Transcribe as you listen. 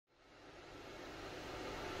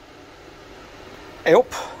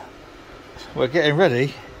Yep, we're getting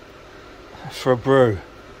ready for a brew,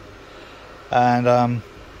 and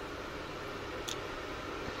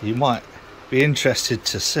you might be interested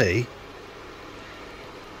to see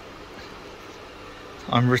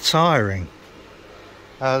I'm retiring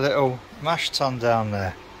a little Mash Tun down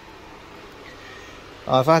there.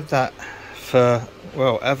 I've had that for,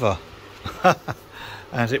 well, ever.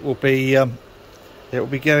 And it will be going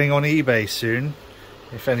on eBay soon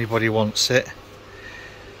if anybody wants it.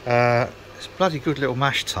 It's a bloody good little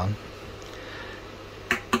Mash Tun,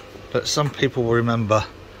 but some people will remember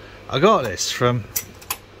I got this from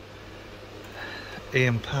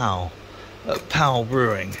Ian Powell at Powell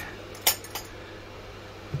Brewing.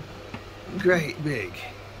 Great big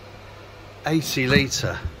 80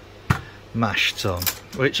 litre Mash Tun,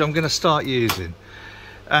 which I'm going to start using,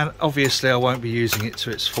 and obviously I won't be using it to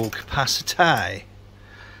its full capacity,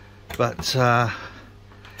 but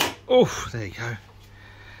oh, there you go.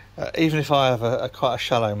 Even if I have a quite a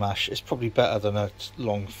shallow mash, it's probably better than a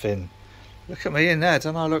long thin. Look at me in there.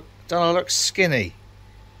 Don't I look skinny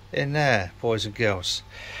in there, boys and girls?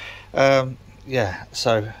 Yeah,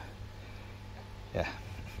 so yeah,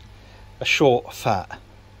 a short fat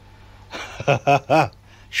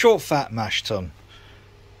short fat Mash Tun,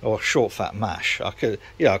 or short fat mash. I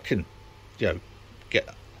can get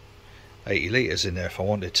 80 litres in there if I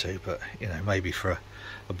wanted to, but maybe for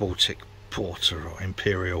a Baltic porter or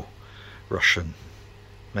Imperial Russian,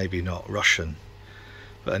 maybe not Russian,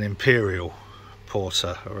 but an Imperial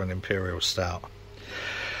porter or an Imperial stout.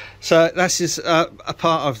 So this is a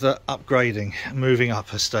part of the upgrading, moving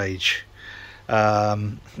up a stage,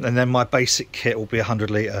 and then my basic kit will be 100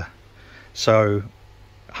 litre, so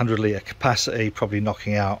 100 litre capacity, probably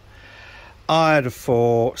knocking out either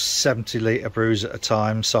 4 70 litre brews at a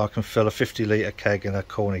time, so I can fill a 50 litre keg and a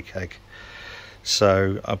corny keg.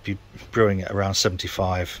 So I'll be brewing it around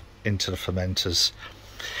 75 into the fermenters,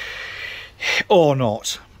 or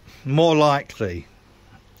not. More likely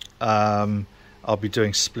I'll be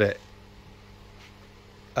doing split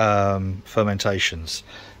fermentations,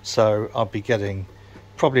 so I'll be getting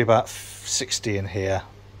probably about 60 in here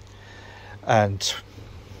and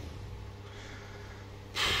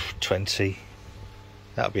 20,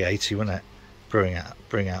 that'll be 80, wouldn't it? Bring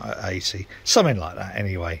out at 80, something like that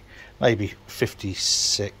anyway. Maybe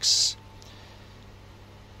 56,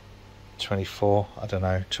 24, I don't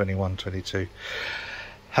know, 21, 22.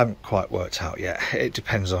 Haven't quite worked out yet. It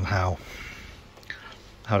depends on how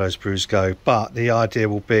those brews go, but the idea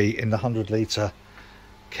will be in the 100 litre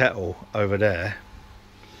kettle over there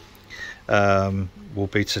will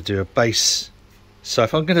be to do a base. So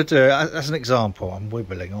if I'm going to do it as an example, I'm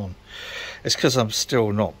wibbling on, it's because I'm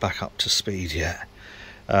still not back up to speed yet.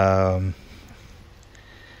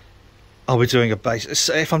 I'll be doing a base.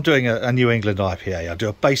 If I'm doing a New England IPA, I'll do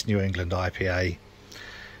a base New England IPA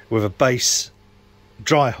with a base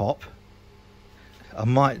dry hop. I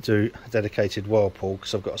might do a dedicated Whirlpool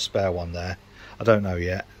because I've got a spare one there. I don't know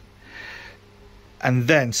yet. And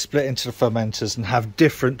then split into the fermenters and have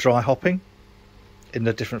different dry hopping in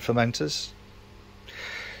the different fermenters.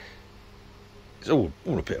 It's all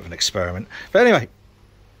a bit of an experiment. But anyway,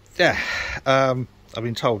 yeah, I've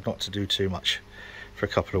been told not to do too much for a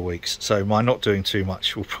couple of weeks, so my not doing too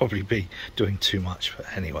much will probably be doing too much. But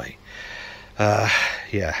anyway,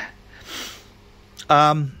 yeah.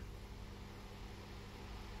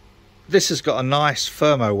 This has got a nice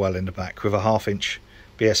thermo well in the back with a 1/2 inch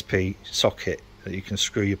BSP socket that you can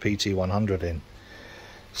screw your PT100 in.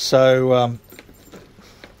 So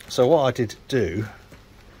so what I did do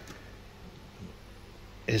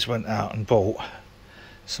is went out and bought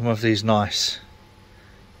some of these nice.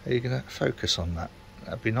 Are you going to focus on that?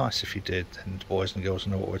 That'd be nice if you did, and boys and girls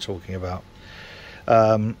know what we're talking about.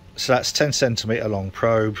 So that's 10 centimetre long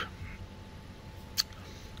probe,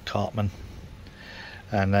 Cartman,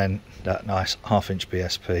 and then that nice 1/2 inch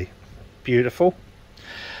BSP. Beautiful.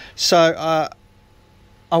 So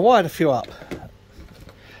I wired a few up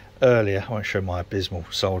earlier. I won't show my abysmal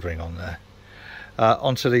soldering on there,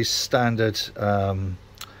 onto these standard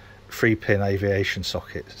 3-pin aviation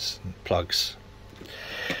sockets and plugs.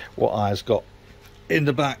 What I've got in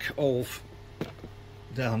the back of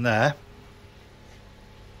down there,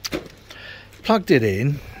 plugged it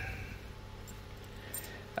in,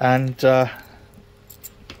 and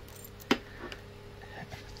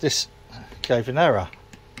this gave an error.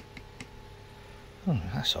 Oh,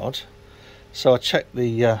 that's odd. So I checked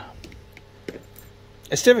the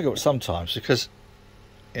it's difficult sometimes because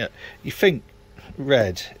you think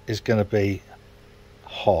red is going to be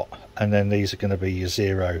hot, and then these are going to be your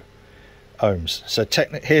 0 ohms. So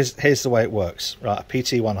here's the way it works. Right, a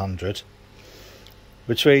PT100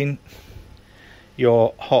 between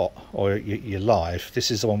your hot or your live,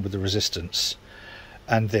 this is the one with the resistance,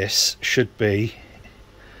 and this should be,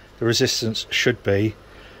 the resistance should be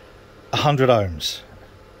 100 ohms.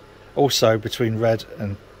 Also between red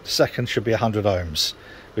and second should be 100 ohms.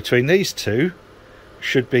 Between these two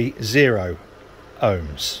should be 0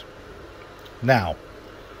 ohms. Now,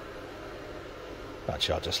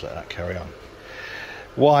 actually I'll just let that carry on.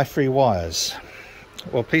 Why 3 wires?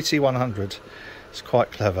 Well, PT100 is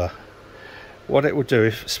quite clever. What it would do,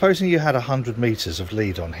 if supposing you had 100 meters of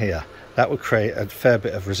lead on here, that would create a fair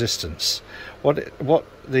bit of resistance. What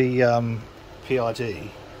the PID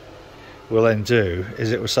will then do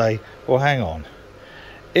is it will say, well, hang on,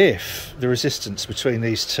 if the resistance between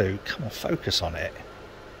these two, come on, focus on it,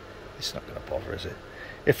 it's not going to bother, is it?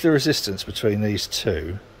 If the resistance between these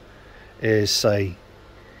two is, say,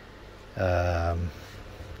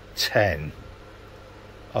 10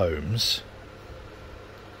 ohms,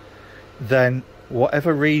 then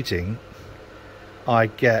whatever reading I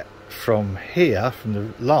get from here, from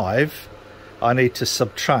the live, I need to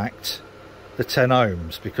subtract the 10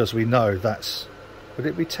 ohms, because we know that's, would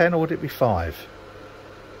it be 10 or would it be 5?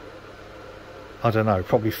 I don't know,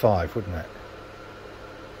 probably 5, wouldn't it?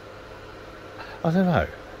 I don't know,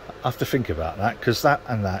 I have to think about that, because that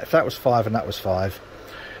and that, if that was 5 and that was 5,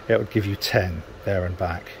 it would give you 10 there and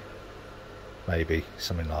back, maybe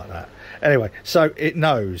something like that. Anyway, so it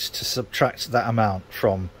knows to subtract that amount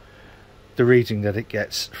from the reading that it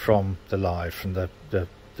gets from the live, from the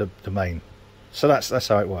main. So that's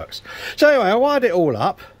how it works. So anyway, I wired it all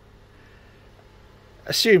up,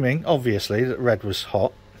 assuming obviously that red was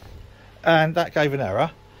hot, and that gave an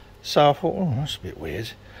error. So I thought, oh, that's a bit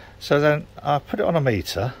weird. So then I put it on a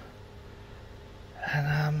meter,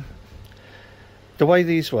 and the way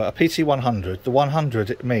these work, a PT100, the 100,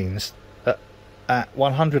 it means that at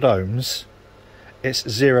 100 ohms it's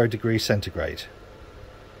 0 degrees centigrade,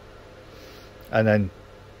 and then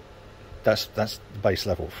that's the base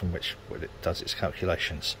level from which it does its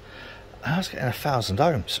calculations. And I was getting 1000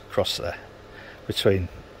 ohms across there between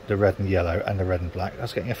the red and yellow and the red and black. I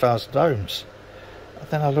was getting 1000 ohms, and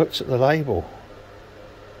then I looked at the label,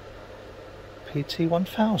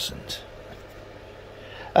 PT1000.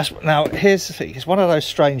 Now here's the thing, it's one of those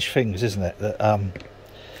strange things, isn't it, that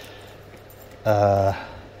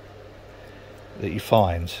that you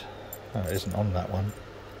find. Oh, it isn't on that one,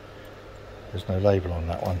 there's no label on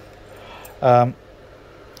that one.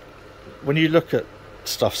 When you look at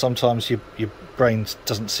stuff, sometimes your brain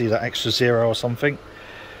doesn't see that extra 0 or something,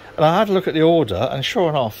 and I had a look at the order, and sure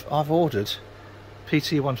enough I've ordered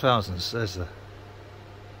PT1000s. There's the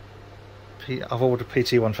I've ordered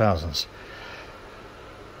PT1000s,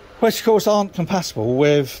 which of course aren't compatible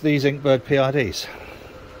with these Inkbird PIDs,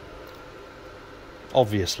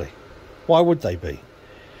 obviously. Why would they be?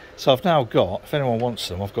 So I've now got, if anyone wants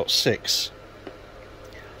them, I've got 6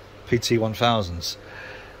 PT1000s,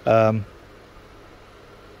 and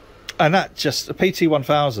that just, a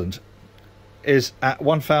PT1000 is at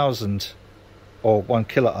 1000 or 1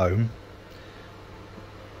 kilo ohm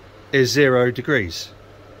is 0 degrees.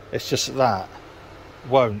 It's just that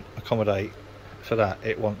won't accommodate for that.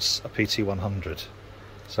 It wants a PT100,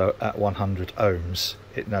 so at 100 ohms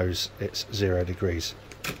it knows it's 0 degrees.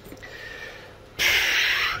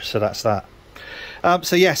 So that's that.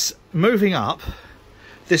 So yes, moving up,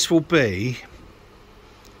 this will be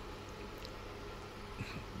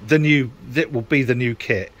the new, that will be the new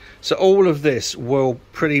kit. So all of this will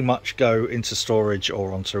pretty much go into storage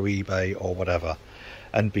or onto eBay or whatever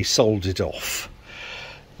and be soldered off.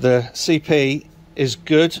 The CP is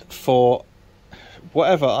good for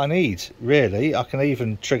whatever I need, really. I can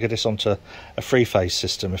even trigger this onto a 3-phase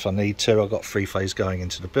system if I need to. I've got 3-phase going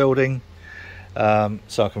into the building,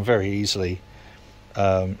 so I can very easily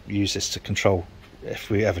use this to control if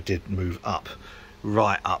we ever did move up,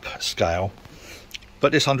 right up scale.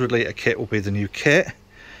 But this 100 litre kit will be the new kit.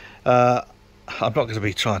 I'm not going to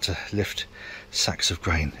be trying to lift sacks of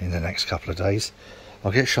grain in the next couple of days.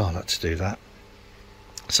 I'll get Charlotte to do that.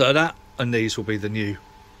 So that and these will be the new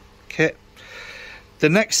kit. The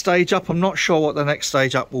next stage up, I'm not sure what the next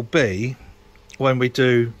stage up will be when we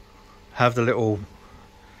do have the little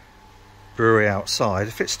brewery outside.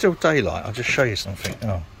 If it's still daylight, I'll just show you something.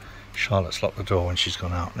 Oh, Charlotte's locked the door when she's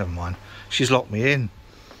gone out. Never mind. She's locked me in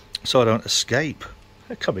so I don't escape.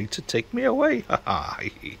 They're coming to take me away.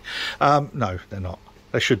 No, they're not.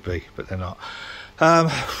 They should be, but they're not.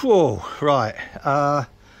 Whoa, right.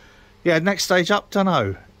 Yeah, next stage up, don't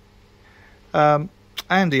know.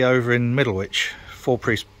 Andy over in Middlewich, Four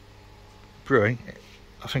Priest Brewing,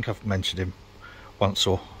 I think I've mentioned him once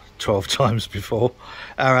or 12 times before.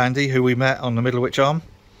 Our Andy, who we met on the Middlewich Arm.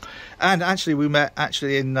 And actually we met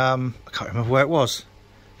in, I can't remember where it was.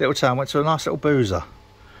 Little town, went to a nice little boozer.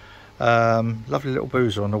 Lovely little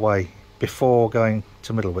boozer on the way before going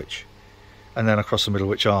to Middlewich. And then across the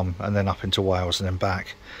Middlewich Arm and then up into Wales and then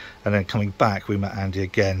back. And then coming back we met Andy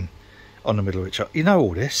again on the Middlewich Arm. You know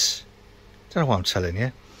all this. Don't know why I'm telling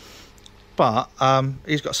you. But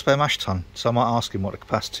he's got a spare mash tun, so I might ask him what the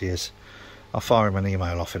capacity is. I'll fire him an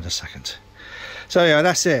email off in a second. So yeah,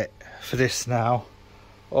 that's it for this now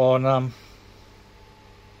on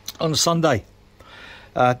Sunday.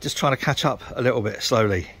 Just trying to catch up a little bit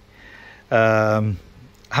slowly. Haven't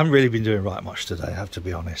really been doing right much today, I have to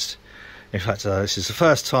be honest. In fact, this is the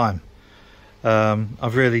first time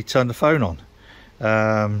I've really turned the phone on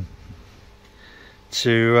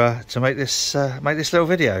to make this little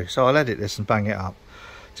video. So I'll edit this and bang it up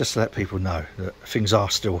just to let people know that things are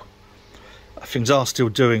still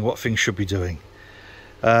doing what things should be doing,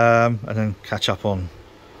 and then catch up on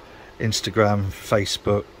Instagram,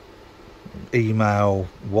 Facebook, email,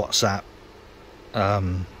 WhatsApp,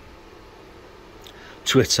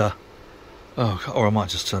 Twitter. Oh, or I might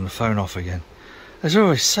just turn the phone off again. There's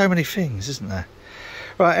always so many things, isn't there?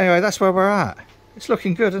 Right, anyway, that's where we're at. It's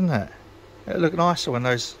looking good, isn't it? It'll look nicer when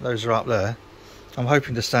those are up there. I'm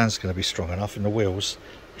hoping the stand's going to be strong enough in the wheels.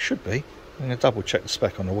 It should be. I'm going to double check the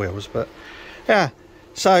spec on the wheels, but yeah.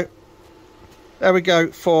 So there we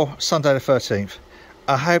go for Sunday the 13th.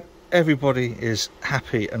 I hope everybody is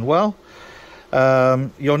happy and well.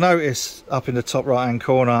 You'll notice up in the top right hand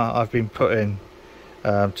corner I've been putting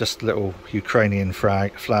just a little Ukrainian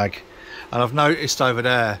flag, and I've noticed over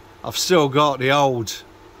there I've still got the old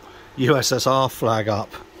USSR flag up.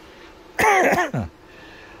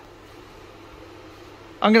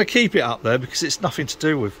 I'm going to keep it up there because it's nothing to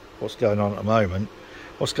do with what's going on at the moment.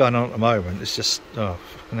 What's going on at the moment is just, oh,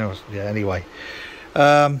 yeah, anyway.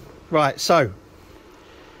 Right, so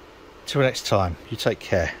till next time, you take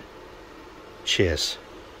care. Cheers.